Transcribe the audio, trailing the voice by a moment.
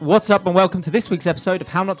What's up and welcome to this week's episode of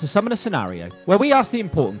How Not to Summon a Scenario, where we ask the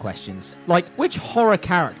important questions, like which horror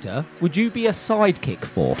character would you be a sidekick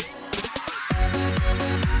for?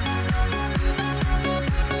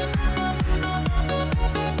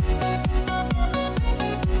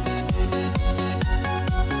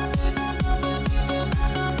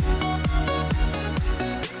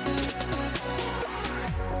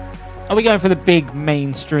 Are we going for the big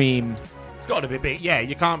mainstream? It's got to be big. Yeah,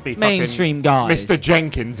 you can't be mainstream guys. Mr.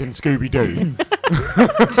 Jenkins in Scooby-Doo.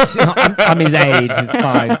 I'm his aide. It's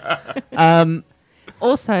fine.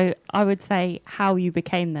 Also, I would say how you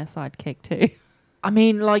became their sidekick too. I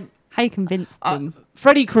mean, like how you convinced them.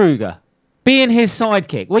 Freddy Krueger being his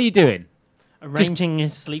sidekick. What are you doing? Arranging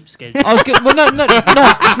his sleep schedule. Well, no, it's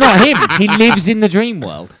not. It's not him. He lives in the dream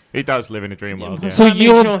world. He does live in a dream world. Yeah. So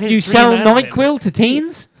you sell NyQuil to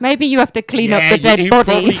teens? Maybe you have to clean up the dead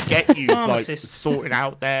bodies. Get you like sorted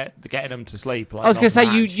out there, getting them to sleep. Like, I was going to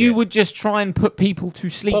say you would just try and put people to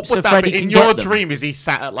sleep. What so would Freddy that be? can In get your them. dream, is he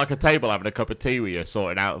sat at like a table having a cup of tea with you,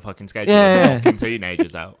 sorting out a fucking schedule Yeah. knocking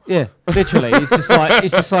teenagers out? Yeah, literally.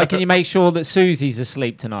 It's just like, can you make sure that Susie's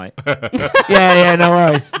asleep tonight? yeah, no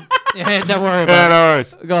worries. Yeah, don't worry about Yeah, no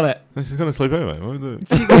worries. Got it. She's gonna sleep anyway. What is it?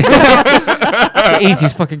 The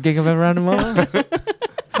easiest fucking gig I've ever had in my life.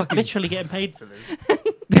 it. Literally getting paid for this.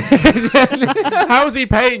 How is he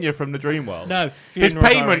paying you from the dream world? No, his funeral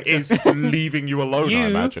payment director. is leaving you alone. I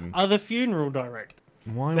imagine. You are the funeral director.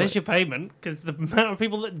 Why? There's your payment, because the amount of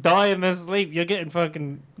people that die in their sleep, you're getting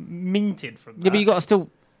fucking minted from that. Yeah, but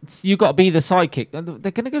you got to be the sidekick.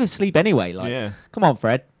 They're gonna go to sleep anyway. Like, Yeah. Come on,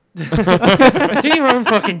 Fred. Do your own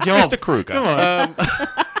fucking job. Mr. Krueger. Come on.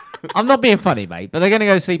 I'm not being funny, mate, but they're going to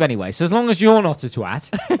go to sleep anyway. So as long as you're not a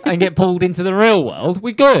twat and get pulled into the real world,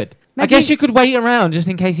 we're good. I guess you could wait around just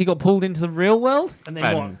in case he got pulled into the real world. And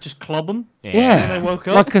then what? Just club them? Yeah. And they woke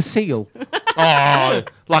up? Like a seal. Oh,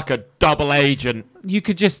 like a double agent. You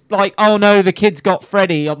could just like, oh no, the kid's got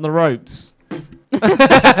Freddy on the ropes.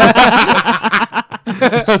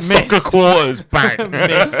 Soccer quarters, bang.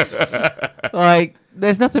 Missed. Like,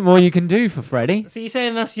 there's nothing more you can do for Freddy. So you're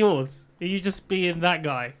saying that's yours? Are you just being that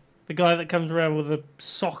guy? The guy that comes around with a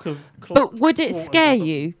sock of But would it scare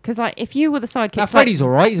you? Because like, if you were the sidekick... Now, Freddy's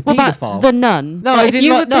alright, he's a what about paedophile. the nun? No, Like, as if in,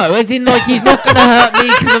 you like, were the- no, as in like he's not going to hurt me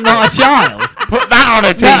because I'm not a child. Put that on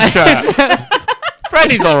a t-shirt.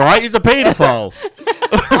 Freddy's alright, he's a paedophile.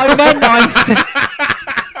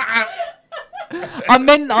 I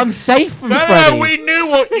meant I'm safe from Freddy. No, we knew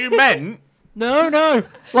what you meant. No.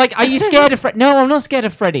 Like, are you scared of Freddy? No, I'm not scared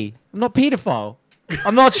of Freddy. I'm not paedophile.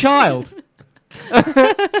 I'm not a child.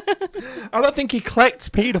 I don't think he collects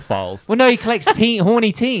paedophiles. Well, no, he collects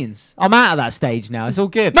horny teens. I'm out of that stage now. It's all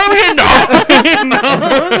good. No, you're not.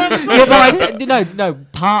 Yeah, but no,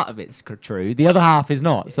 part of it's true. The other half is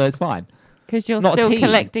not, so it's fine. Because you're Not a still teen.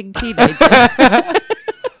 collecting teenagers.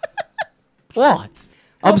 What?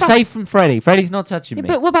 I'm safe from Freddy. Freddy's not touching me.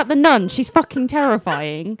 But what about the nun? She's fucking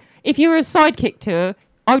terrifying. If you were a sidekick to her,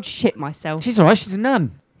 I would shit myself. She's alright. She's a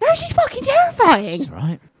nun. No, she's fucking terrifying. She's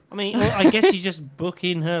alright. I mean, I guess you just book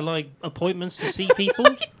in her like appointments to see people.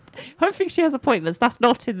 I don't think she has appointments. That's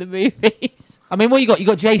not in the movies. I mean, what you got? You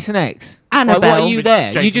got Jason X. Annabelle. Like, what are you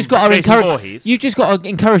there? You just got to encourage. Voorhees. You just got to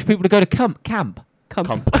encourage people to go to camp. Come. Come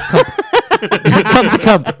to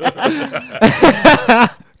camp.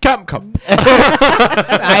 Camp.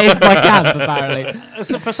 That is my camp, apparently.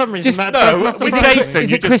 So for some reason, Just- that no, does not with surprise me. Jason,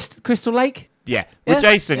 Is you it Crystal Lake? Yeah. With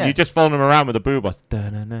Yeah? Jason, Yeah. you just follow him around with a boob. What?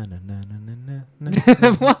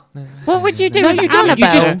 What would you do No, with you don't.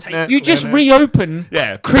 Annabelle? You just reopen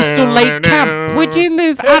Yeah. Crystal Lake Camp. Would you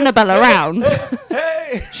move Annabelle around?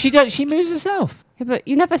 Hey. She moves herself. Yeah, but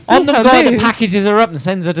you never see I'm the her guy move. that packages her up and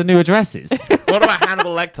sends her to new addresses. What about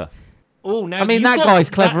Hannibal Lecter? Oh, now I mean, you've that got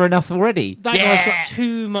guy's clever enough already. That guy's got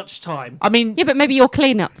too much time. I mean, Yeah, but maybe you'll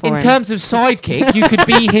clean up for in him. terms of sidekick, you could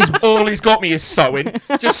be his. All he's got me is sewing.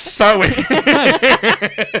 Just sewing.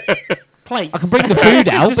 Plates. I can bring the food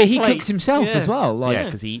out, Just but he plates. cooks himself Yeah. as well. Like, Yeah,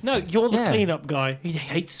 because he eats. No, you're the Yeah. cleanup guy. He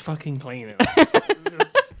hates fucking cleaning.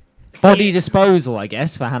 body disposal, I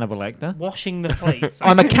guess, for Hannibal Lecter. Washing the plates.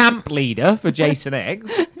 I'm a camp leader for Jason X.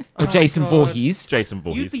 Or Jason God. Voorhees. Jason You'd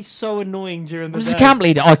Voorhees. be so annoying during I'm the just a day. camp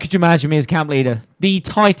leader. Oh, could you imagine me as camp leader? The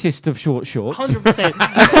tightest of short shorts. 100%.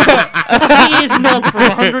 See his knob from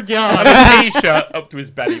 100 yards. And a t-shirt up to his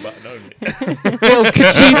belly button only. Little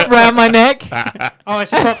kerchief around my neck. Oh,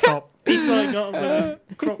 it's a crop top. He's like got a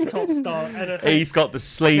crop top style. And He's got the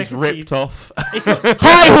sleeves Neckerchief. ripped off. he's got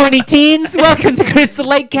Hi, horny teens. Welcome to Crystal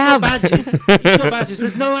Lake Camp. badges. He's got badges.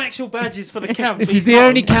 There's no actual badges for the camp. This He's is the got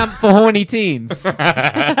only them. camp for horny teens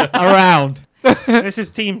around. This is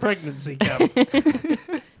teen pregnancy camp.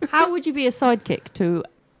 How would you be a sidekick to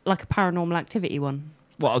like a Paranormal Activity one?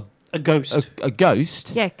 What, A ghost. a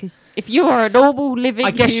ghost? Yeah, because if you are a normal living,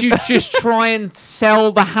 I guess you just try and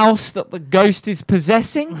sell the house that the ghost is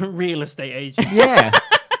possessing. Real estate agent. Yeah.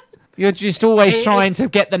 You're just always It- trying to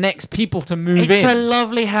get the next people to move It's in. a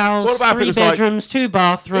lovely house. What about if it 3 was like- bedrooms, 2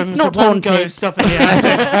 bathrooms, It's not one haunted. ghost up in the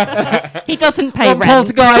attic. he doesn't pay One rent.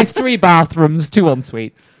 poltergeist, 3 bathrooms, 2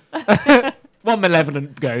 en-suites. One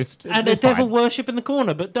malevolent ghost. And there's It's fine. devil worship in the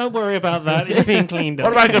corner, but don't worry about that. It's being cleaned up.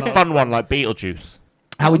 What about a fun one like Beetlejuice?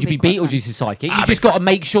 How would you That be would be quite Beetlejuice's sidekick? You That'd just be got to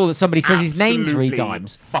make sure that somebody says his name 3 Absolutely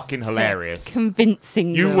times. Fucking hilarious.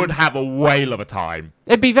 Convincing You them. would have a whale of a time.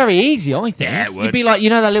 It'd be very easy, I think. Yeah, it You'd would. be like,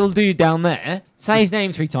 you know that little dude down there? Say his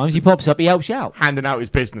name 3 times, he pops up, he helps you out. Handing out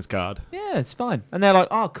his business card. Yeah, it's fine. And they're like,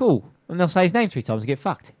 oh, cool. And they'll say his name 3 times and get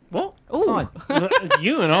fucked. What? It's fine.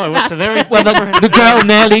 You and I watched a very Well, the girl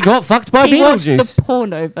nearly got fucked by he watched Beetlejuice. the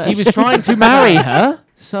porno version. He was trying to marry her,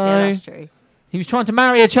 so Yeah, that's true. he was trying to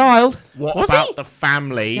marry a child. What Was about he? the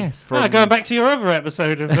family Yes. from... going back to your other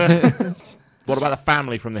episode of. What about the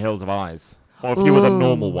family from the Hills of Eyes? Or if you were the Ooh.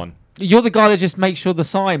 normal one? You're the guy that just makes sure the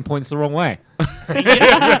sign points the wrong way.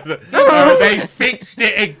 Oh, they fixed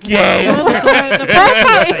it again. What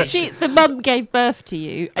about if the mum gave birth to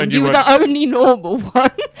you and, And you you were were- the only normal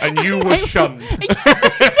one? And you were shunned. Look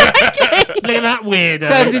at that weirdo.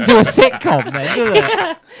 Turns into a sitcom then, doesn't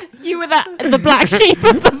it? You were the black sheep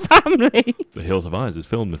of the family. The Hills of Eyes is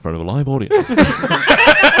filmed in front of a live audience.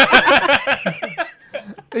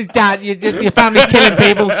 His dad, your family's killing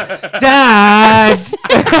people. Dad!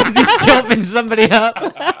 He's chopping somebody up.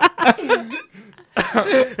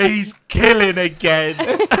 He's killing again.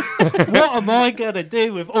 What am I going to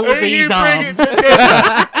do with all Who you these bringing arms?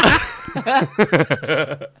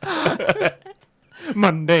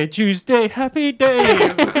 Monday, Tuesday, happy days.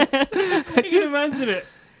 You can imagine it.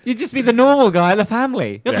 You'd just be the normal guy of the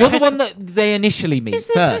family. Yeah. You're the one that they initially meet Is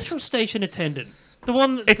the petrol first. station attendant the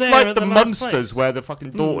one that's It's there like at the last Munsters place? where the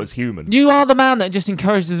fucking daughter's human. You are the man that just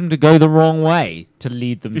encourages them to go the wrong way to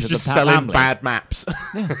lead them He's to the just selling family. bad maps.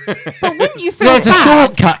 But wouldn't you feel There's a bad?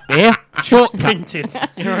 shortcut here. Shortcut. Printed.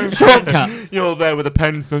 Your own Shortcut. You're there with a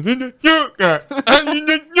pencil. Why am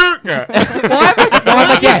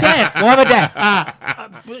I deaf? Why am I deaf?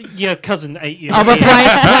 Your cousin ate you. I'm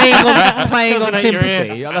playing on Doesn't hate your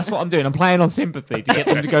sympathy. That's what I'm doing. I'm playing on sympathy to get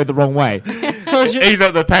them to go the wrong way. He's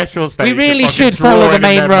at the petrol station. really fucking should follow the drawing in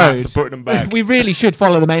main their maps road. and putting them back. We really should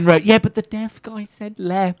follow the main road. Yeah, but the deaf guy said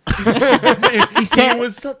left. he said-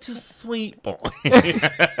 was such a sweet boy.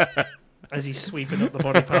 As he's sweeping up the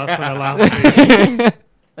body parts when I laugh.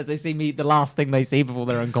 As they see me, the last thing they see before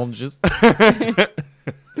they're unconscious.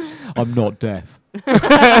 I'm not deaf.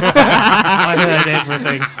 I heard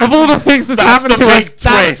everything. Of all the things that's That's happened the to us, big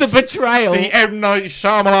that's the twist. betrayal. The M. Night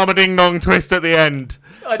Shyamalan ding dong twist at the end.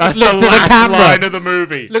 I That's just the looked at the last camera. line of the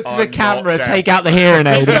movie. Look to I'm the not camera, deaf. take out the hearing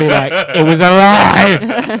aid and be like, it was a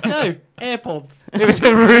lie. No, AirPods. It was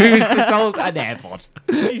a ruse. This whole an AirPod.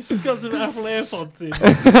 He's just got some Apple AirPods in.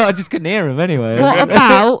 I just couldn't hear him anyway. What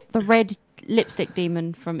about the red lipstick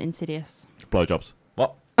demon from Insidious? Blowjobs.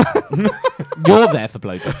 What? You're there for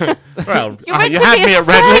blowjob. Well, You're meant you to had be me a at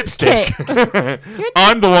red sidekick. lipstick.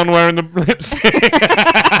 I'm the one wearing the lipstick.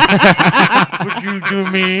 Would you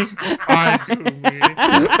do me? I do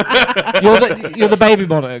me. You're the baby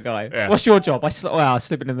monitor guy. Yeah. What's your job? I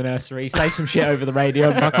slip into the nursery, say some shit over the radio,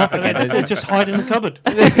 and fuck off again. They just hide in the cupboard.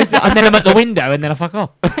 And then I'm at the window, and then I fuck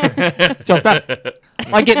off. Job done.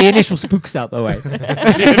 I get the initial spooks out the way.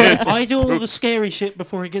 I do all the scary shit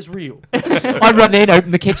before it gets real. I run in, open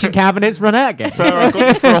the kitchen cabinets, run out again. So I've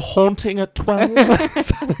got you for a haunting at 12.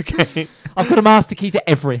 Okay. I've got a master key to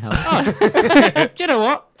every house. Do you know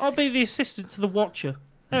what? I'll be the assistant to the watcher.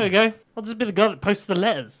 There we go. I'll just be the guy that posts the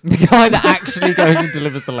letters. The guy that actually goes and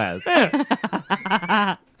delivers the letters.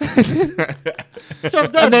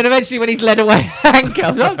 Job done. And then eventually when he's led away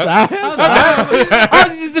handcuffed, I'm sorry. I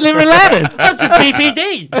was just delivering letters. That's just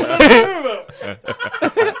PPD.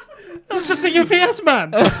 That's just a UPS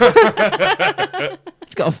man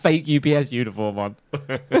It's got a fake UPS uniform on.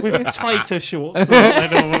 with tighter shorts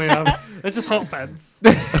than they normally have. They're just hot pants.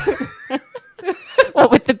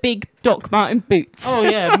 What with the big Doc Marten boots? Oh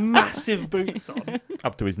yeah, massive boots on.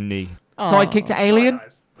 Up to his knee. Sidekick to Alien?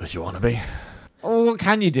 What do you want to be? Oh, what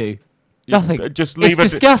can you do? Nothing. Just It's leave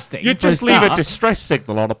disgusting. You for a just leave a start. distress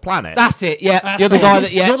signal on a planet. That's it, yeah. That's You're the it. guy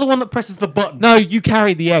that, yeah. You're the one that presses the button. No, you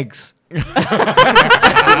carry the eggs. Put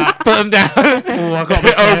them down. Oh, I got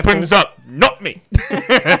it opens up. Not me.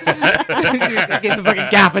 Get some fucking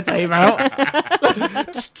gaffer tape out. Get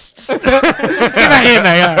that here,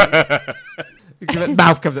 mate.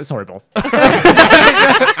 Mouth comes out. Sorry, boss.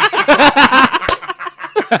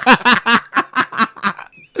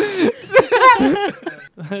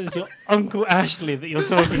 It's your Uncle Ashley that you're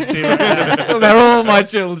talking to. Right now. They're all my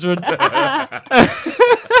children.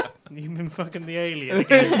 You've been fucking the alien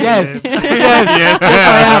again. Yes. Yes,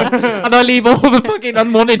 I am. And I leave all the fucking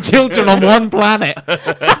unwanted children on one planet.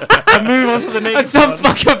 And move on to the And next some one.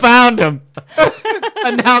 fucker found them.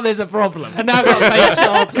 And now there's a problem. And now I've got to pay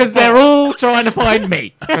child Because they're all trying to find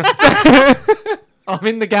me. I'm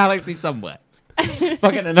in the galaxy somewhere.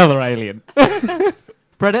 Fucking another alien.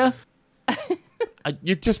 Predator?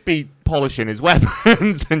 You'd just be polishing his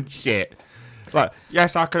weapons and shit. Like,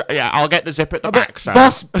 yes, I could. Yeah, I'll get the zip at the back, sir.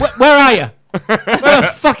 Boss, where are you? Where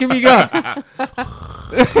the fuck have you gone?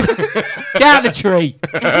 Get out of the tree.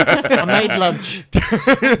 I made lunch.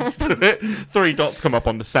 3 dots come up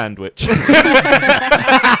on the sandwich. Nice.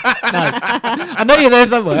 I know you're there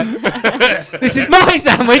somewhere. This is my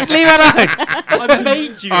sandwich. Leave it alone. I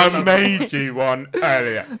made you. I made you one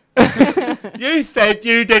earlier. You said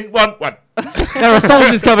you didn't want one. There are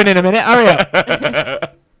soldiers coming in a minute. Hurry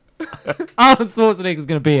up. Arnold Schwarzenegger's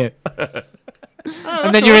going to be here.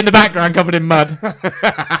 And then you're in the background covered in mud.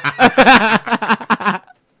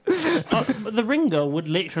 The Ringo would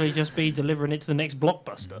literally just be delivering it to the next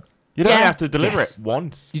blockbuster. You don't Yeah. have to deliver Yes. it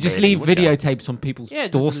once. You just really, leave would you? videotapes on people's Yeah,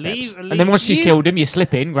 just doorsteps. leave- And then once she's You- killed him, you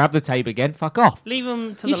slip in, grab the tape again, fuck off. Leave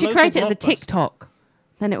them to You the should local create it as a Blockbuster. TikTok.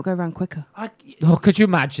 Then it will go around quicker. Oh, could you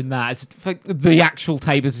imagine that? It's the actual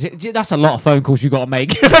tape. That's a lot of phone calls you got to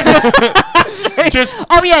make. Just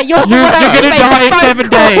Oh yeah, you're You're going to die in 7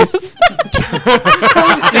 days. You're going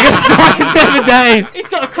to die in 7 days. He's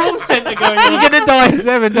got a call centre going You're on. going to die in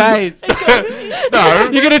 7 days. no.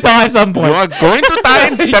 You're going to die at some You point. are going to die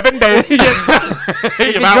in 7 days. You've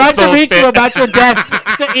He's trying to outsourced reach you it. about your death.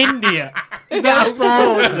 To India. He's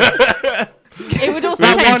outsourced. It would also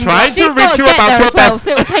That take. one tried to She's reach got you get about there your as well, death.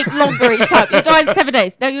 so it will take longer each time. You'll die in 7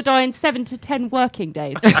 days. No, you'll die in 7 to 10 working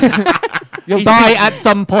days. You'll die at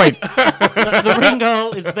some point. The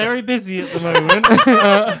Ringo is very busy at the moment.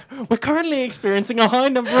 We're currently experiencing a high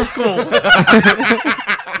number of calls.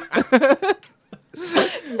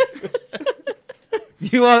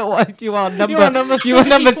 You are number. You are number You are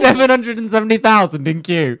number 74. 770,000 in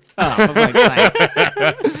queue. Oh, for fuck's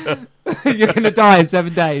sake. You're gonna die in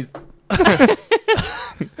 7 days.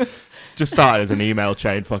 Just started as an email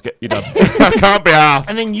chain. Fuck it. You're done. I can't be asked.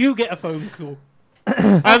 And then you get a phone call.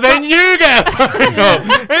 And then you get a phone call.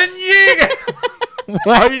 And you get.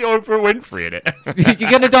 Why are you going for Winfrey in it?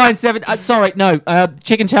 You're gonna die in 7. Sorry, no.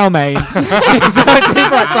 Chicken chow mein.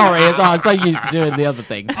 Sorry, I'm so used to doing the other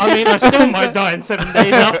thing. I mean, I still might die in 7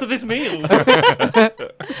 days after this meal.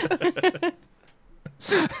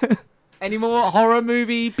 Any more horror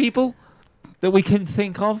movie people that we can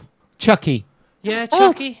think of? Chucky. Yeah,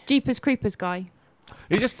 Oh, Chucky. Jeepers Creepers guy.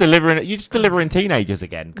 You're just delivering teenagers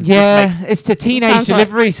again. 'Cause Yeah, it's a teenage Sounds like-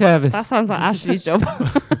 delivery service. That sounds like Ashley's job.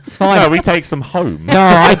 It's fine. No, we take them home. No,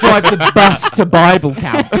 I drive the bus to Bible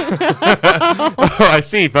camp. Oh, I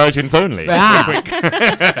see. Virgins only. Ah.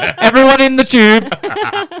 Everyone in the tube.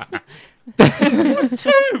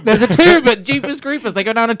 There's a tube at Jeepers Creepers. They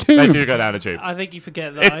go down a They tube. do go down a tube. I think you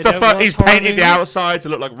forget that. It's I a don't fun. watch He's horror painted the movies. outside to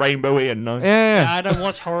look like rainbowy and nice. Yeah. I don't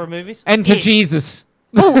watch horror movies. Enter It- Jesus.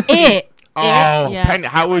 Oh, it. Oh, Yeah.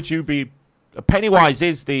 how would you be? Pennywise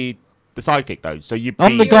is the sidekick though, so you'd be.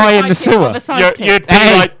 I'm the You're guy a in the sidekick sewer. of a You're, sidekick. you'd be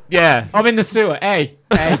Hey. like, yeah. I'm in the sewer. Hey.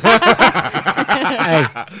 Hey. Hey.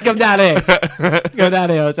 Come down here. Go down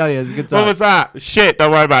here. I'll tell you. It's a good What time. was that? Shit,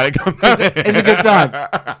 don't worry about it. Come down here. It's a good time.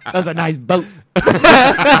 That's a nice boat.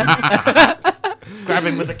 Grab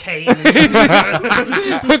him with a cane.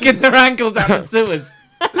 Hooking their ankles out the sewers.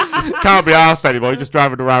 Can't be asked anymore. You're just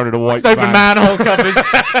driving around in a white Just open van. manhole covers. An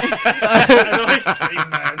ice cream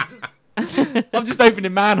man. Just- I'm just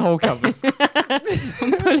opening manhole covers.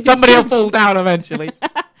 Somebody will fall down eventually.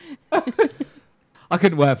 I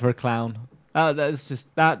couldn't work for a clown. That's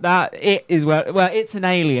just that. It is where. Well, it's an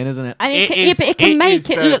alien, isn't it? And It yeah, is- but it can it make is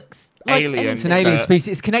it the looks like alien. It's an alien But- species.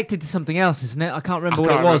 It's connected to something else, isn't it? I can't remember I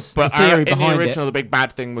what can't it was. remember, The theory in the behind original, the big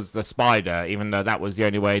bad thing was the spider, even though that was the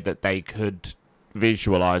only way that they could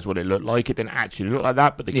visualize what it looked like. It didn't actually look like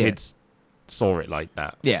that, but the Yeah. kids saw it like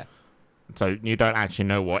that. it. Yeah. So you don't actually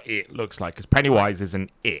know what it looks like, because Pennywise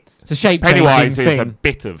isn't it. It's a shape Pennywise changing is a thing.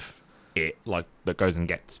 bit of it, like that goes and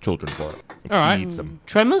gets children for it. It All right. feeds them.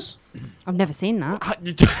 Tremors? I've never seen that.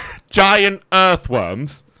 Giant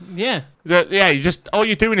earthworms. Yeah. Yeah, all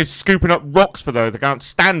you're doing is scooping up rocks for those that can't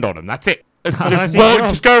stand on them. That's it. It's I just, see it.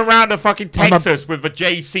 just going around to fucking I'm a- Texas with the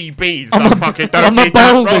JCBs. I'm that a- fucking don't I'm the need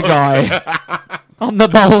that boulder rock. guy. I'm the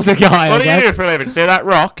boulder guy. What I do you do guess. for a living? See that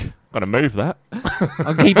rock? Gotta move that.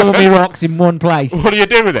 I'll keep all my rocks in one place. What do you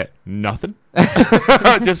do with it? Nothing.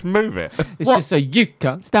 Just move it. It's What? just so you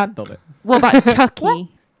can't stand on it. What about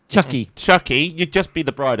Chucky? Chucky, you'd just be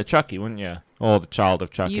the bride of Chucky, wouldn't you? Or the child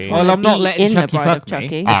of Chucky. You'd Well, I'm not be letting in the Chucky Bride fuck of Chucky.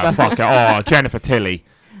 me. Oh, fuck it. Oh, Jennifer Tilly.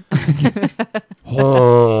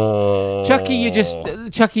 Oh.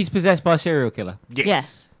 Chucky's possessed by a serial killer.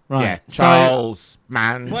 Yes. Right. Yeah. So- Charles Wait,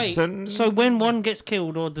 Manson. so when one gets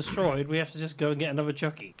killed or destroyed, we have to just go and get another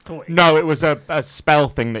Chucky toy. No, it was a spell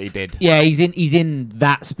thing that he did. Yeah, he's in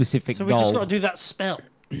that specific So we doll. just got to do that spell.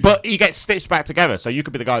 But he gets stitched back together, so you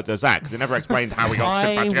could be the guy that does that, because it never explained how he got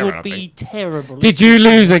stitched back I together. would be terrible. Did you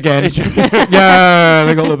lose again? Yeah,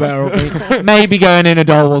 they got the better of me. Maybe going in a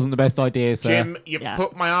doll wasn't the best idea, sir. Jim, you've Yeah.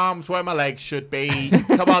 put my arms where my legs should be.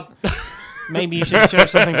 Come on. Maybe you should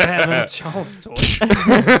chose something better than a child's toy.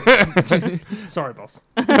 Sorry, boss.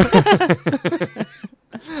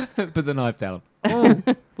 Put the knife down. Oh,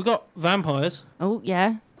 we got vampires. Oh,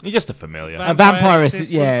 yeah. You're just a familiar. Va- A vampire assistant.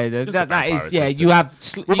 assist, yeah, Just a that vampire is, yeah. assistant. You have,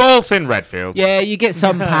 We've all seen Redfield. yeah, you get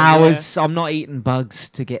some Yeah. powers. I'm not eating bugs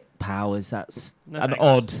to get powers. That's No an thanks.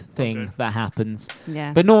 odd thing Okay. that happens.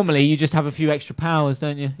 Yeah. But normally, you just have a few extra powers,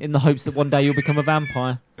 don't you? In the hopes that one day you'll become a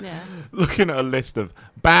vampire. yeah. Looking at a list of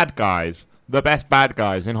bad guys, the best bad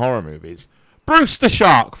guys in horror movies. Bruce the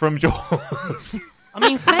Shark from Jaws. I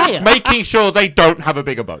mean, fair. Making sure they don't have a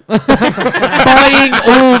bigger boat. Buying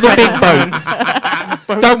all the big boats.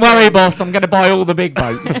 Don't worry, boss. I'm going to buy all the big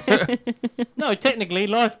boats. No, technically,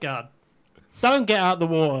 lifeguard. Don't get out the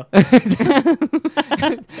water.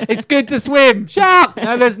 It's good to swim. Shark.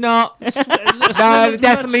 No, there's not. No, it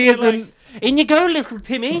definitely isn't. In you go, little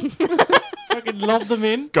Timmy. Fucking lob them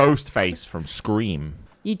in. Ghostface from Scream.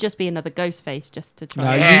 You'd just be another ghost face just to try.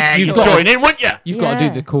 No, Yeah, you've you'd got- join in, wouldn't you? You've got to do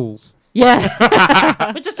Yeah. the calls.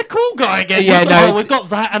 Yeah. We're just a cool guy again. Yeah, no. We've got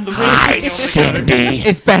that and the Hi, real. Cindy.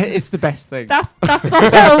 It's the best thing. That's the best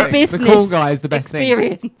whole thing. business. The cool guy is the best thing.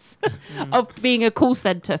 experience of being a call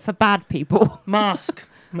center for bad people. Mask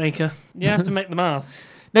maker. You have to make the mask.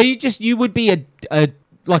 No, you would be a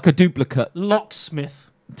like a duplicate Locksmith.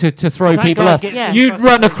 to throw That people guy off. gets Yeah. in You'd fucking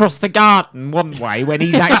run face. across the garden one way when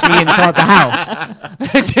he's actually inside the house.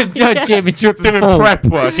 Jimmy tripping Doing fall. prep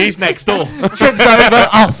work. He's next door. Trips over.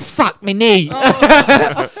 Oh fuck me knee. Doing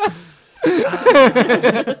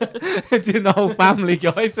the whole Family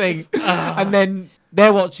Guy thing, and then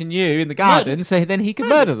they're watching you in the garden, so then he can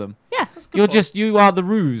murder them. Yeah. You are the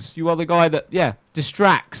ruse. You are the guy that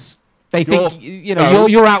distracts. They You're- think no.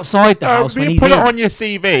 you're outside the house when you he's put in. it on your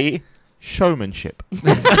CV. Showmanship.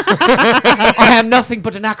 I am nothing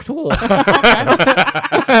but an actor.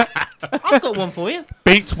 I've got one for you.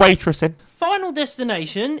 Beats waitressing. Final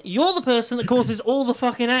destination. You're the person that causes all the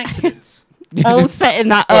fucking accidents. All setting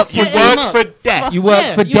that up. Set You him work up. for death. You work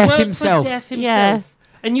Yeah, for you Death work himself. For Death himself. Yeah.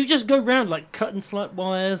 And you just go round like cutting slight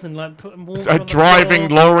wires and like putting water on the Driving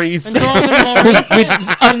floor lorries. and driving lorries.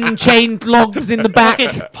 with unchained logs in the back.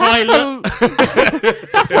 Fucking pilot.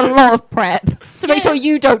 That's a lot of prep to make sure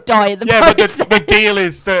you don't die in the Yeah, but process. the deal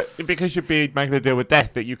is that because you'd be making a deal with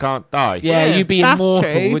death that you can't die. Yeah, Yeah, you'd be that's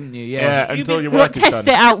immortal, true. wouldn't you? Yeah, You'd until be- your Well, work is test done.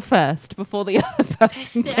 it out first before the other person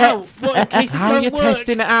Test it gets out. What, in case it How are don't you work?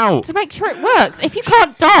 testing it out? to make sure it works. If you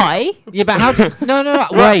can't die, Yeah, but how? No.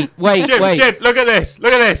 Wait. Jim, look at this.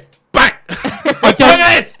 Look at this. Bang!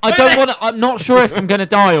 I don't want to. I'm not sure if I'm going to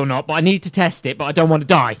die or not, but I need to test it. But I don't want to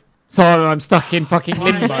die, so I'm stuck in fucking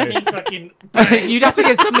limbo. Fucking You'd have to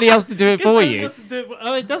get somebody else to do it for you.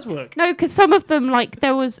 Oh, it does work. no, because some of them, like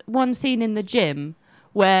there was one scene in the gym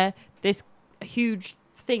where this huge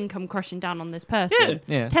thing come crashing down on this person.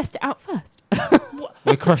 Yeah, Test it out first.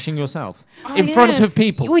 we're crushing yourself Oh, in yeah. front of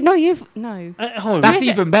people. No, no. That's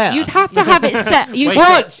even better. You'd have to have it set. You'd,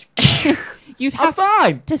 What? you'd I'm have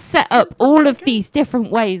fine. to set up all of these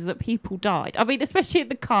different ways that people died. I mean, especially in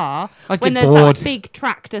the car I'd when get there's bored. that big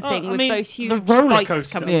tractor Oh, thing I with mean, those the huge roller spikes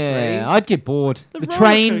coaster. coming Yeah, through. I'd get bored. The The roller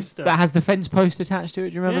train coaster. that has the fence post attached to it.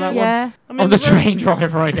 Do you remember that one? Yeah. I mean, I'm the roller- train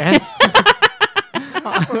driver, I guess.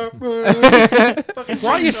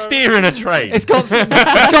 Why are you steering a train? It's got some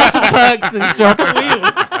perks. This job.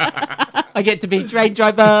 I get to be train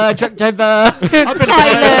driver, truck driver,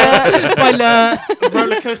 pilot.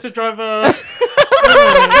 roller coaster driver.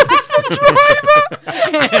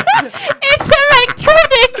 It's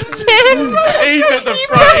electronic, Jim. He's at the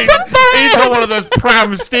front. He's got one of those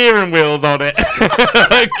pram steering wheels on it.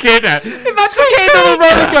 Kid. Imagine getting on a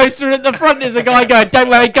roller coaster and at the front there's a guy going, "Don't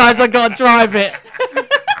worry, guys, I gotta drive it."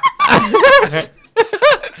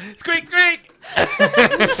 Squeak, squeak.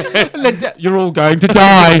 And then you're all going to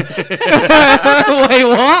die. Wait,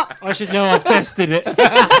 what? I should know. I've tested it.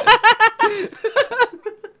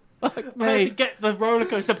 I had to get the roller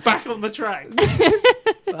coaster back on the tracks.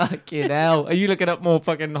 Fucking hell. Are you looking up more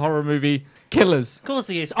fucking horror movie killers? Of course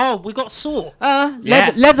he is. Oh, we got Saw.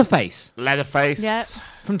 Yeah. Leatherface Leatherface. Yeah.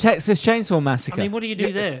 from Texas Chainsaw I Massacre. mean, what do you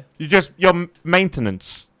do there? You just your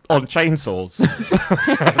maintenance on chainsaws.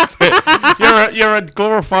 That's it. You're a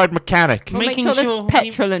glorified mechanic. We'll make Making sure there's sure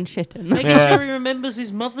petrol and shit in. Making Yeah. sure he remembers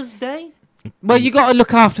his Mother's Day. Well, you got to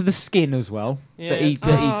look after the skin as well. Yeah,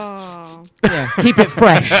 Oh. Yeah, keep it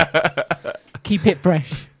fresh. Keep it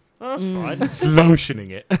fresh. Oh, that's fine. Just lotioning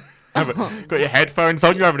it. Got your headphones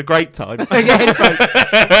on. You're having a great time.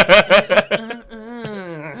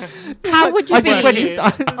 How would you I be? just went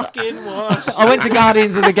Skin wash. I went to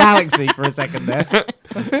Guardians of the Galaxy for a second there.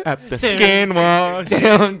 At the skin wash. There's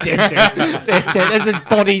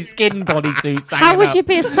a skin bodysuit. How would you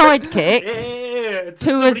be a sidekick Yeah,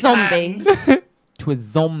 to a zombie? To a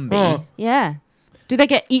zombie? Oh. Yeah. Do they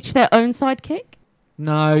get each their own sidekick?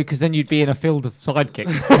 No, because then you'd be in a field of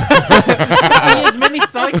sidekicks. As many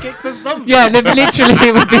sidekicks as zombies. Yeah, literally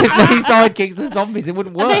it would be as many sidekicks as zombies. It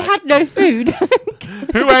wouldn't work. And they had no food.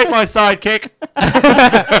 Who ate my sidekick?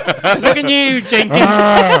 Look at you,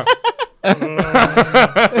 Jenkins.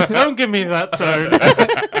 Don't give me that tone.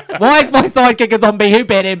 Why is my sidekick a zombie? Who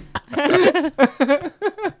bit him?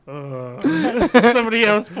 Somebody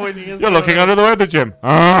else pointing us. You're looking under the weather, Jim.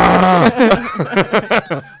 Now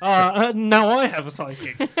I have a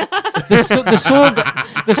sidekick.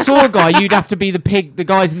 The saw guy, you'd have to be the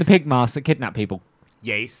guys in the pig mask that kidnap people.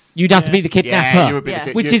 Yes. You'd have to be the kidnapper. Yeah, you would be Yeah.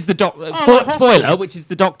 the Which you- is the like Hostel. spoiler, which is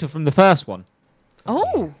the doctor from the first one.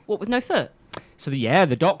 Oh, what with no foot? So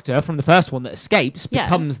the doctor from the first one that escapes Yeah.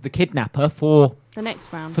 becomes the kidnapper for The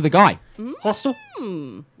next round. the guy. Hostel?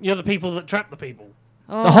 Hmm. You're the people that trap the people.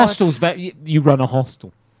 Oh, The hostel's you run a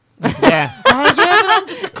hostel. Yeah. Oh, yeah, but I'm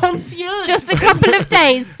just a concierge. Just a couple of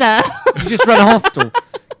days, sir. You just run a hostel.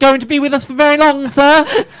 Going to be with us for very long, sir?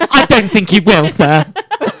 I don't think you will, sir.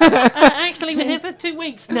 Actually, we're here for 2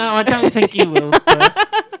 weeks. No, I don't think you will, sir.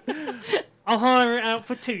 I'll hire it out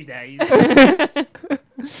for 2 days.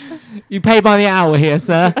 You pay by the hour here,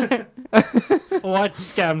 sir. Or I'd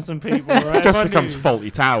scam some people, right? It just If I becomes knew.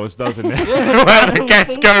 faulty towers, doesn't it? Where the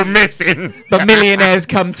guests go missing. But millionaires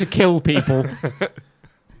come to kill people.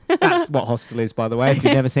 That's what Hostel is, by the way, if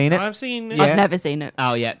you've never seen it. I've seen Yeah. I've never seen it.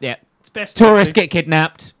 Oh, yeah, yeah. it's best. Tourists not to. get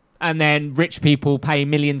kidnapped, and then rich people pay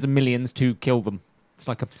millions and millions to kill them. It's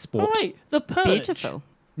like a sport. Oh, wait, the Purge. Beautiful.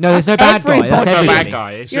 No, there's no bad guy. That's Everybody. It's a everybody. bad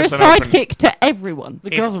guy. It's You're a just an open- sidekick to everyone. The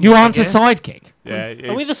If government. You I aren't a guess. sidekick. Yeah.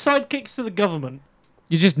 Are we the sidekicks to the government?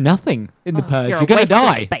 You're just nothing in the purge. You're You're a gonna waste of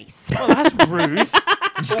die. space. Oh, that's rude. You're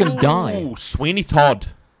just gonna die. Ooh, Sweeney Todd.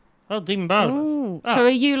 Oh, Demon Bowden. Ooh. Oh. So are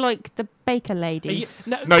you like the baker lady?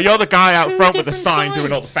 No, you're the guy out Two front with the different sign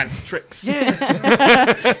doing all the sides. fancy tricks. Yeah.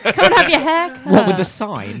 Come and have your hair cut. What with the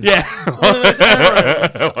sign? Yeah. One of those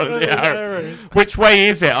arrows. One of One of the those arrows. arrows. Which way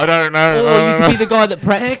is it? I don't know. Or you could be the guy that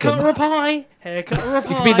preps Haircut them. or a pie. Haircut or a pie.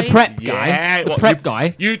 You could be the prep guy. Yeah, The what, prep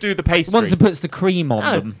guy. You do the pastry. The ones that puts the cream on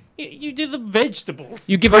No. them. You do the vegetables.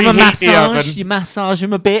 You give them a Preheat the massage. oven. You massage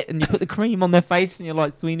them a bit, and you put the cream on their face, and you're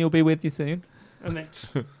like, Sweeney will be with you soon. And then,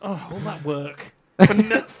 all that work for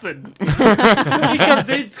nothing. He comes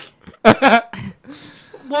in.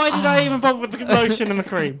 Why did I even bother with the lotion and the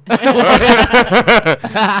cream?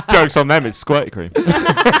 Jokes on them, it's squirty cream.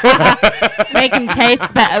 Make them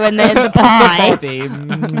taste better when they're in the The pie. body.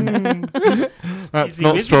 That's Easy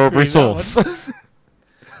not with strawberry the cream, that sauce.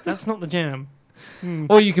 That's not the jam.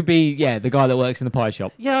 Or you could be, the guy that works in the pie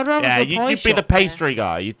shop. Yeah, I'd rather Yeah, for a pie you'd be the shop. pastry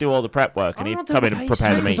guy. You'd do all the prep work, and I he'd don't do come the in and prepare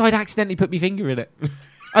the pastry. meat. Because I'd accidentally put my finger in it.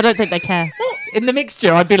 I don't think they care. In the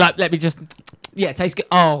mixture, I'd be like, let me just... Yeah, it tastes good.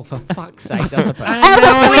 Oh, for fuck's sake, that's a bad. And Oh,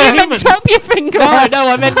 now before you I'm even human. chop your finger No, off. no,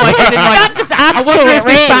 I meant like... as in, That like just adds I wonder to if it,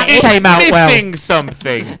 this batch really. came out well. Missing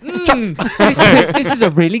something. This is a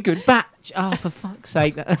really good batch. Oh, for fuck's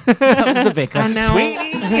sake. That was the vicar. And now,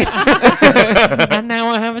 Sweetie. and now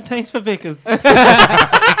I have a taste for Vickers. He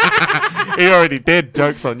already did.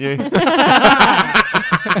 Jokes on you.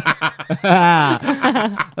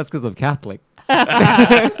 That's because I'm Catholic.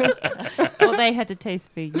 Well, they had a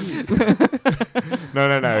taste for you.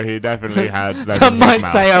 No. He definitely had. them Some in might his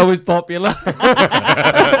mouth. say I was popular.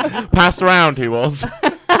 Passed around. He was.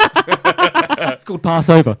 It's called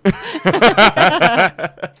Passover.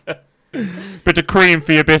 Bit of cream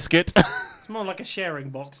for your biscuit. It's more like a sharing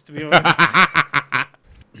box, to be honest.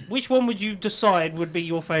 Which one would you decide would be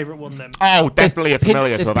your favourite one then? Oh, definitely a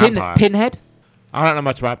familiar there's to a vampire. Pinhead. I don't know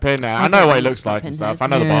much about Pin now. I I know don't what he know looks much like about and stuff. I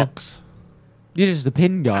Pinhead. know Yeah. the box. You're just a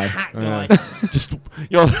pin A guy. hat guy. Just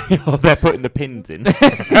you're there putting the pins in.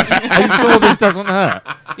 Are you sure this doesn't hurt?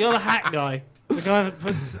 You're the hat guy. The guy that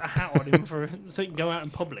puts a hat on him so he can go out in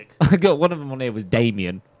public. I got one of them on here was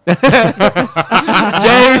Damien. Damien! Is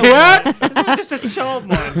that just a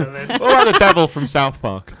childminder then? What about the devil from South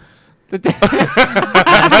Park? Hey,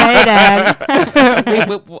 Dan.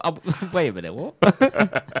 Wait a minute, what?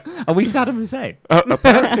 Are we Saddam Hussein?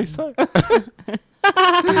 Apparently so.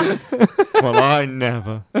 Well, I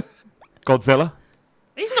never. Godzilla?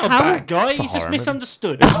 He's not a How? bad guy. It's a He's just horror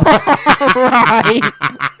misunderstood. Right.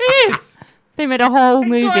 He is. They made a whole That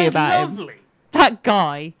movie guy is about him. lovely. That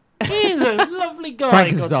guy. He is a lovely guy.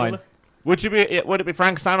 Frankenstein. Godzilla. Would it be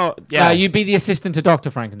Frankenstein or Yeah, you'd be the assistant to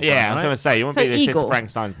Dr. Frankenstein. Yeah, I was right? going to say you wouldn't So be the assistant Eagle.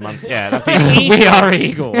 Frankenstein's mum. Yeah, that's Eagle. We are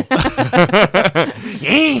Eagle.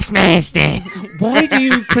 Yes, master. Why do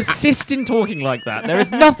you persist in talking like that? There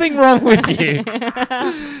is nothing wrong with you.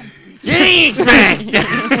 Yes, master.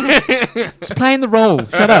 Just playing the role.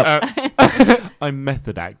 Shut up. I'm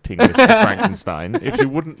method acting, Mr. Frankenstein, if you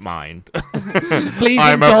wouldn't mind. Please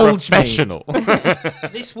I'm a indulge me. professional.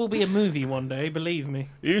 This will be a movie one day, believe me.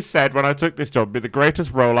 You said when I took this job, it'd be the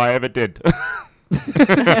greatest role I ever did.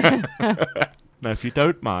 Now, if you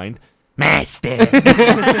don't mind, master.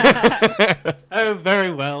 Oh, very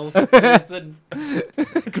well. Listen,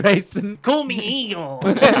 Grayson. call me Eagle.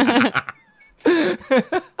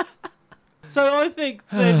 So I think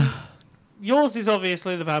then yours is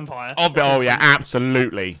obviously the vampire. Oh yeah,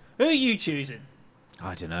 absolutely. Who are you choosing?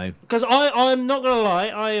 I don't know. Because I'm not going to lie,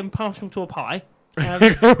 I am partial to a pie.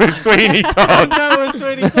 With Sweeney I'm Todd. going with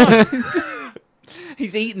Sweeney Todd.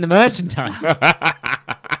 He's eating the merchandise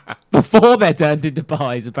before they're turned into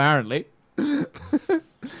pies, apparently.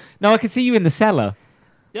 No, I can see you in the cellar,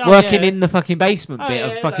 Oh, working yeah. in the fucking basement Oh, bit yeah,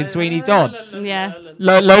 of fucking la, Sweeney la, Todd. la, la, la, Yeah.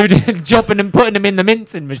 la, la. Loading, chopping and putting them in the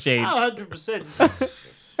mincing machine. Oh, 100%.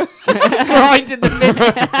 Grinding the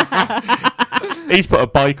mince. He's put a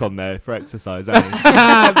bike on there for exercise, hasn't he?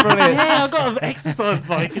 Brilliant. Yeah, I've got an exercise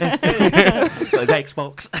bike. Got his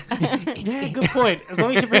Xbox. Yeah, good point. As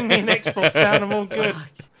long as you bring me an Xbox down, I'm all good.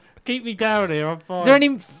 Keep me down here, I'm fine. Is there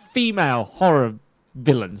any female horror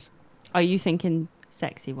villains? Are you thinking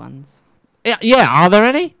sexy ones? Yeah, are there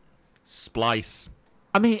any? Splice.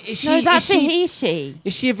 I mean, is she? No, that's is a she, he, she.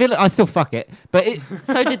 Is she a villain? I still fuck it, but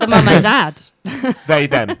So did the mum and dad. They,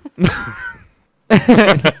 them.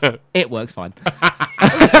 it works fine.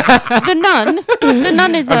 The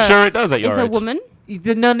nun is I'm sure it does at your is a age. woman.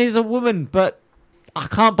 The nun is a woman, but I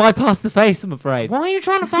can't bypass the face. I'm afraid. Why are you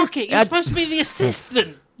trying to fuck it? You're supposed to be the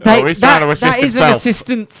assistant Oh, he's trying to assist that is an himself.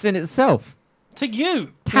 assistance in itself. to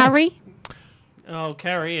you. Carrie. Oh,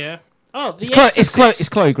 Carrie, yeah. Oh, the It's Exorcist.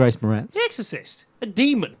 Chloe Grace Moretz. The Exorcist. A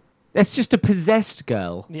demon. That's just a possessed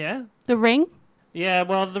girl. Yeah. The Ring. Yeah,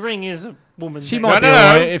 well, the ring is a woman. She thing. might be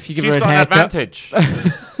alright if you give She's her a got an haircut. advantage.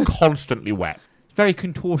 Constantly wet. Very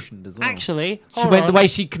contortioned as well. Actually, she hold went on. the way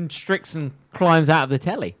she constricts and climbs out of the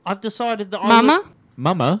telly. I've decided that Mama.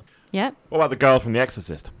 Mama. Yep. What about the girl from The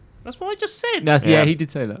Exorcist? That's what I just said. Yeah, Yeah. he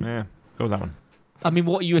did say that. Yeah, go with that one. I mean,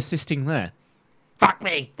 what are you assisting there? Fuck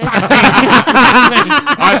me. There's,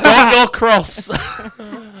 I've got your cross.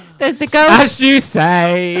 there's the girl. As you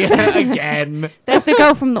say again. There's the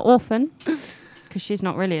girl from The Orphan. Because she's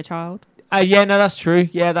not really a child. Yeah, no, that's true.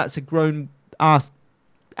 Yeah, that's a grown ass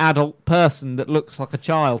adult person that looks like a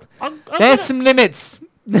child. I'm There's some limits.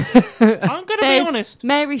 going to be There's honest.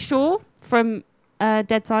 Mary Shaw from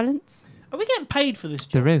Dead Silence. Are we getting paid for this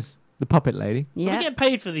job? There is the puppet lady. Are we Yeah. getting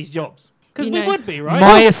paid for these jobs? Because You we know. would be, right?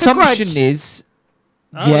 My The assumption Grudge. is,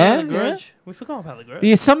 Oh, yeah, the Grudge. We forgot about the Grudge.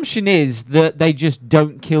 the assumption is that they just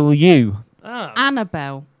don't kill you. Oh.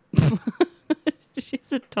 Annabelle.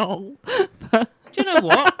 She's a doll. Do you know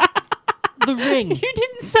what? The Ring. You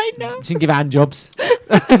didn't say no. She can give hand jobs.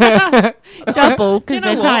 Double, Do you because know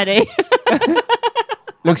they're what? tiny.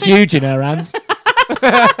 Looks huge in her hands.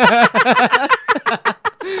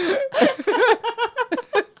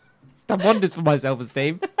 It's done wonders for my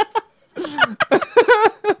self-esteem.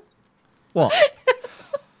 What?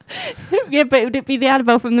 Yeah, but would it be the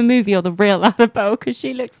Annabelle from the movie or the real Annabelle? Because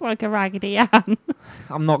she looks like a Raggedy Ann.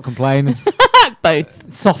 I'm not complaining. Both.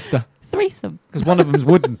 It's softer Threesome. because one of them's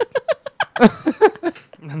wooden.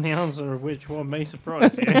 And the answer of which one may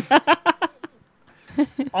surprise you.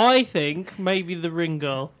 I think maybe the Ring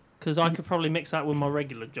Girl, because I could probably mix that with my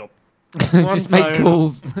regular job. Just make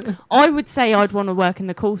calls. I would say I'd want to work in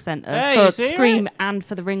the call centre Hey, for you see, Scream right? and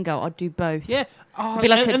for the Ring Girl. I'd do both. Yeah. Oh, It'd be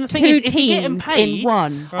like and a the thing two is, if you're getting teams paid, in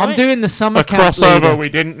one. right? I'm doing the summer A camp crossover leader. we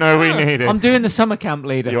didn't know we needed. I'm doing the summer camp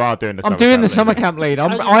leader. You are doing the I'm summer doing the camp summer leader. camp leader. How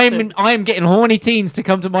do you I am getting horny teens to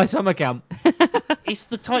come to my summer camp. It's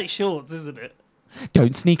the tight shorts, isn't it?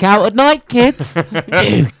 Don't sneak out at night, kids.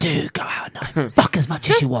 do go out at night. Fuck as much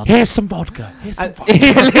as you want. Here's some vodka.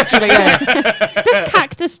 Yeah, literally, yeah. Does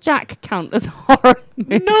Cactus Jack count as horror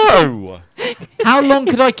movie? No. How long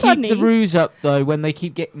could I keep Funny. the ruse up though when they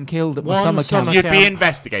keep getting killed at my One summer camp? You'd camp. be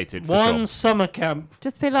investigated. For One sure. summer camp.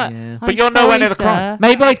 Just be like, Yeah. I'm But you're nowhere sorry, near the crime. sir.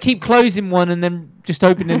 Maybe I'd keep closing one and then just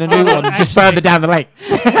opening a new one just further down the lake.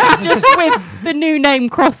 Just with the new name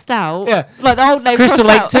crossed out. Yeah. Like the old name Crystal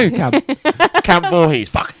Lake crossed out. 2 camp. Camp Voorhees.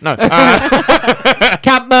 Fuck. No.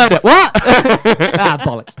 Camp Murder. What?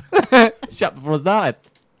 Bollocks. Shut before I started.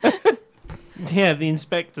 Yeah, the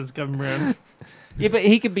inspectors come round. Yeah, but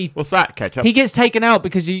he could be... What's that, ketchup? He gets taken out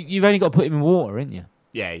because you've only got to put him in water, ain't you?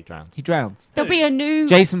 Yeah, he drowned. He drowns. There'll be a new.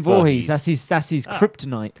 Jason Voorhees. Voorhees. That's his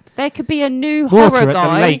kryptonite. There could be a new Water horror at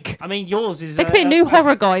guy. the lake. I mean, yours is. There could be a new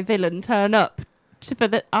horror guy villain turn up for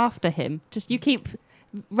the after him. Just you keep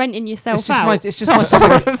renting yourself It's just out. my- it's just to my a summer-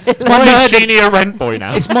 horror villain. my Why is murder- Genie a rent boy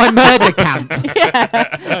now? It's my murder camp.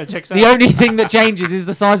 Oh, checks The out. only thing that changes is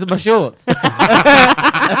the size of my shorts.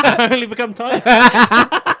 I only become tired.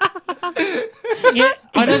 Yeah,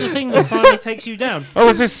 I know the thing that finally takes you down. Oh,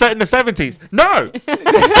 is this set in the 70s? No!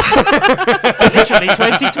 Literally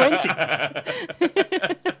 2020.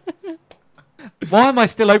 Why am I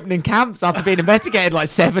still opening camps after being investigated like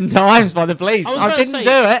 7 times by the police? I was I about to didn't say,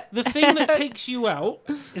 do it. The thing that takes you out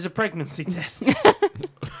is a pregnancy test.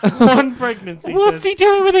 One pregnancy What's test. he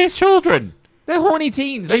doing with his children? They're horny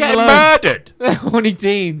teens. They're Leave getting them alone. murdered. They're horny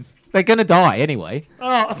teens. They're gonna die anyway.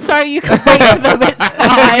 Oh, So you can wait for them. It's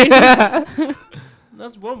fine.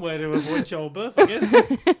 that's one way to avoid childbirth, I guess.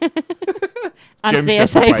 And Jim's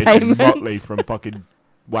just CSA replacing Motley payments. from fucking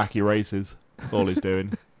Wacky Races. That's all he's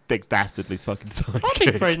doing. Dick Dastardly's fucking I'd be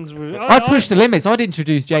sidekick. friends with. I'd push the limits. I'd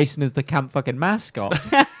introduce Jason as the camp fucking mascot.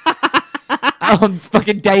 On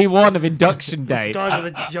fucking day 1 of induction day. Guy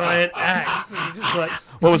with a giant axe. And just like,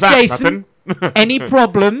 What was that? Jason? Nothing? Any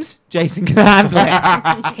problems, Jason can handle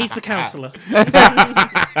it. he's the counsellor.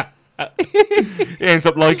 He ends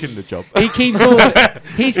up liking the job. He keeps all.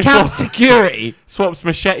 He's It's camp what- security. Swaps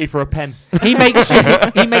machete for a pen. He makes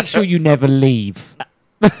sure you never leave.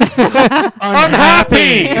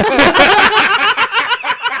 Unhappy!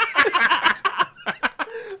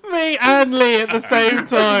 Me and Lee at the same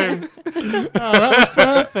time. Oh, that was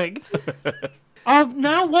perfect.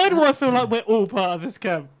 Now, why do I feel like we're all part of this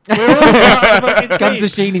camp? We're all part of the fucking Come team. to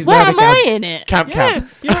Sheenie's What murder am I camp. in it? Camp.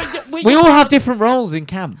 We all have different roles in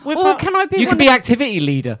camp. We're Or part- can I be? You one can be of- activity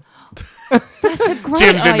leader. That's a great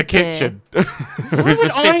Jim's in the idea. kitchen. with, his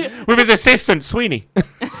would I- with his assistant, Sweeney.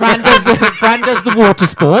 Fran does the water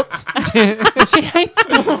sports. She hates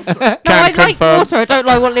water. No, I Can like confirm. water. I don't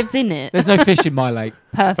like what lives in it. There's no fish in my lake.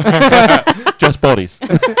 Perfect. Just bodies.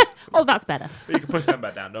 Oh, that's better. You can push them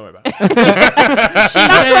back down. Don't worry about it.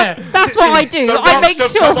 That's what I do. The I make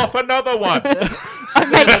rocks have come sure. off another one. I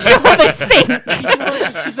make sure they sink.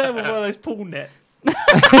 She's there with one of those pool nets.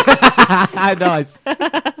 How nice.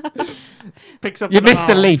 Picks up You an missed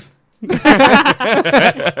the arm. leaf.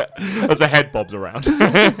 As a head bobs around.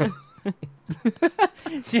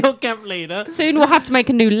 So you're camp leader. Soon we'll have to make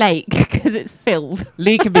a new lake because it's filled.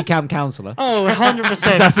 Lee can be camp counsellor. Oh,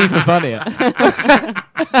 100%. That's even funnier.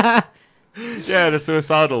 Yeah, the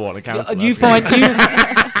suicidal one. A counselor. You find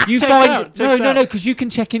you Checks find out, no checks out. because you can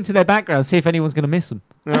check into their background, see if anyone's going to miss them.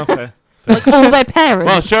 Oh, fair. Like all their parents.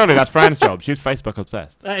 Well, surely that's Fran's job. She's Facebook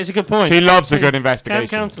obsessed. That is a good point. She loves a good Camp investigation.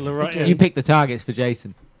 counsellor, right? You pick the targets for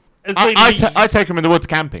Jason. I take him in the woods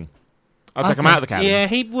camping. I'll take him Okay. out of the cabin. Yeah,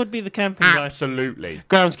 he would be the camping guy. Absolutely.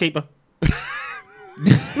 Groundskeeper. How's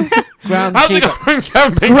it Groundskeeper. going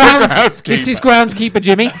camping? Grounds. This is groundskeeper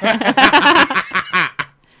Jimmy.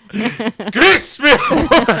 Crispy!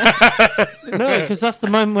 No, because that's the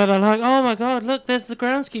moment where they're like, oh my god, look, there's the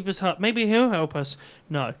groundskeeper's hut. Maybe he'll help us.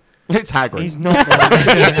 No, It's Hagrid. he's not.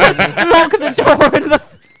 Right. Just lock the door and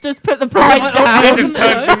just put the blind I down. Just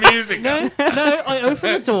turn some music. No, I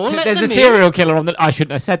open the door. Let There's them a serial killer on the. I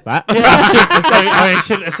shouldn't have said that. I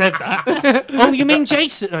shouldn't have said that. Oh, you mean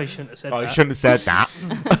Jason? I shouldn't have said Oh, you that. shouldn't have said that.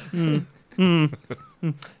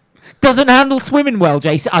 Doesn't handle swimming well,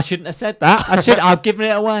 Jason. I shouldn't have said that. I've given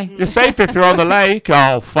it away. You're safe if you're on the lake.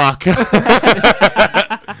 Oh, fuck.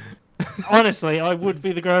 Honestly, I would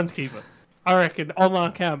be the groundskeeper. I reckon on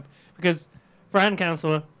our camp because Fran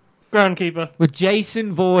counsellor, groundkeeper. With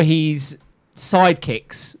Jason Voorhees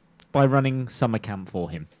sidekicks by running summer camp for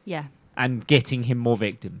him Yeah. and getting him more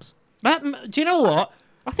victims. That do you know what?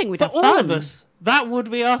 I think we'd For have all fun. of us, that would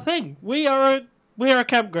be our thing. We are a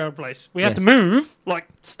campground place. We have Yes. to move like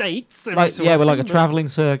states. every Like, so yeah, we're like a often, but- travelling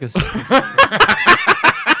circus.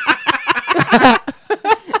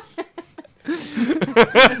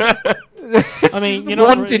 I mean, mate. You're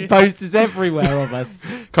not wanted really- posters everywhere of us.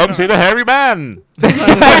 Come see the hairy man. Fake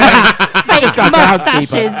Just like a housekeeper.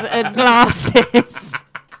 mustaches and glasses.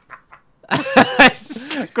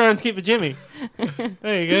 Groundskeeper Jimmy.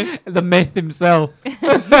 There you go. The myth himself.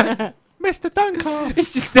 Mr. Duncalf.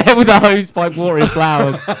 He's just there with a hose pipe watering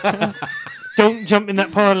flowers. Don't jump in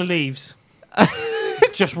that pile of leaves.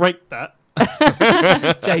 Just rake that.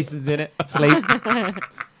 Jason's in it. Sleep.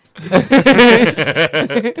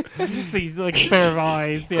 Just sees like a pair of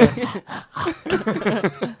eyes. Yeah. Who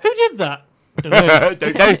did that? Don't know.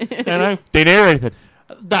 Don't Don't know. Didn't hear anything.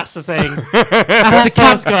 That's the thing. That's the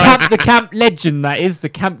First guy. the camp legend, that is. The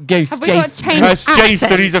camp ghost, Have we got to Jason. change That's Jason.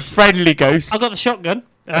 accent? He's a friendly ghost. I got the shotgun.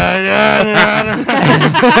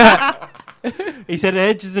 He said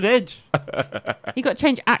edge is an edge. You got to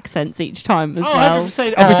change accents each time as Oh, well.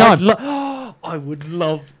 100%. Every I'd time. I would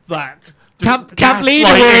love that. Camp leader,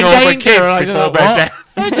 Gaslighting we're in all the danger. kids I don't know before their what. death.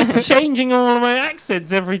 They're just changing all of my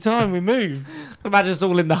accents every time we move. Imagine us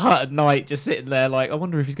all in the hut at night, just sitting there like, I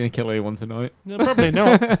wonder if he's going to kill anyone tonight. No, probably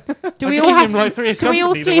not. Do I we gave all have? him like three Do we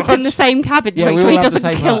all company to sleep in the watch. same cabin to Yeah, make we sure all he have the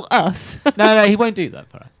doesn't same kill hut. us? No, he won't do that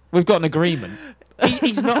for us. We've got an agreement.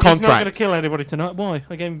 He's not Contract. going to kill anybody tonight. Why?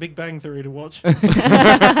 I gave him Big Bang Theory to watch. We're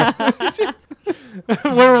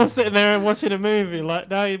all sitting there and watching a movie. Like,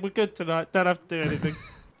 no, we're good tonight. Don't have to do anything.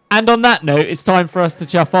 And on that note, it's time for us to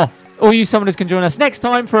chuff off. All you summoners can join us next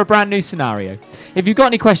time for a brand new scenario. If you've got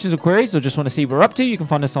any questions or queries or just want to see what we're up to, you can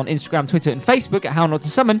find us on Instagram, Twitter and Facebook at How Not to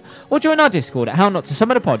Summon, or join our Discord at How Not to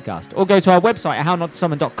Summon a Podcast, or go to our website at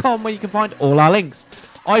hownottosummon.com where you can find all our links.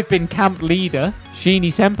 I've been camp leader, Sheeny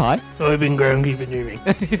Senpai. I've been groundkeeper Jimmy.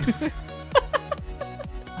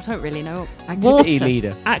 I don't really know. Activity Water.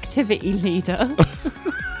 leader. Activity leader.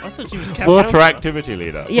 I thought she was camp Water counsellor. activity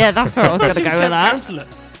leader. Yeah, that's where I was I going to thought she go with that. counsellor.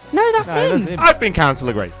 No, that's No, him. that's him. I've been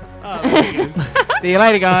Councillor Grace. Oh, very good. See you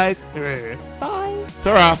later, guys. Bye.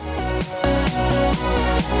 Ta-ra.